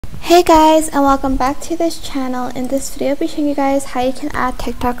Hey guys, and welcome back to this channel. In this video I'll be showing you guys how you can add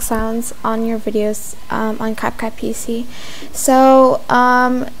TikTok sounds on your videos on CapCut PC. So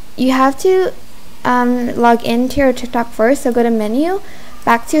you have to log into your TikTok first. So go to menu,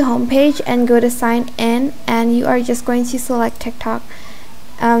 back to homepage, and go to sign in, and you are just going to select TikTok,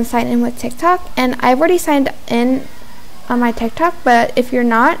 sign in with TikTok. And I've already signed in on my TikTok, but if you're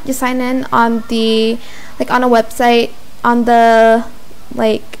not, just sign in on the on a website on the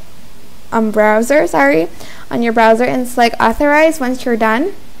browser, on your browser, and select authorize. Once you're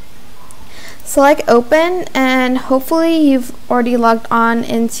done, select open, and hopefully you've already logged on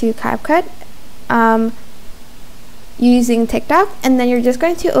into CapCut using TikTok. And then you're just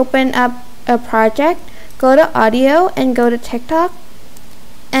going to open up a project, go to audio, and go to TikTok.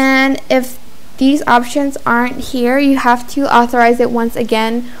 And if these options aren't here, you have to authorize it once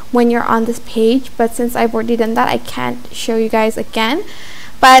again when you're on this page, but since I've already done that, I can't show you guys again.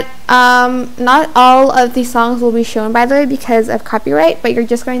 But not all of the songs will be shown, by the way, because of copyright, but you're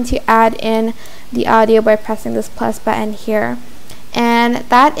just going to add in the audio by pressing this plus button here. And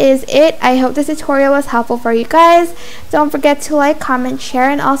that is it. I hope this tutorial was helpful for you guys. Don't forget to like, comment, share,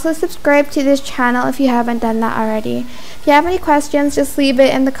 and also subscribe to this channel if you haven't done that already. If you have any questions, just leave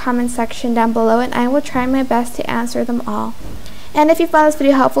it in the comment section down below, and I will try my best to answer them all. And if you found this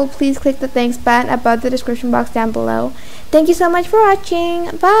video helpful, please click the thanks button above the description box down below. Thank you so much for watching.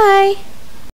 Bye!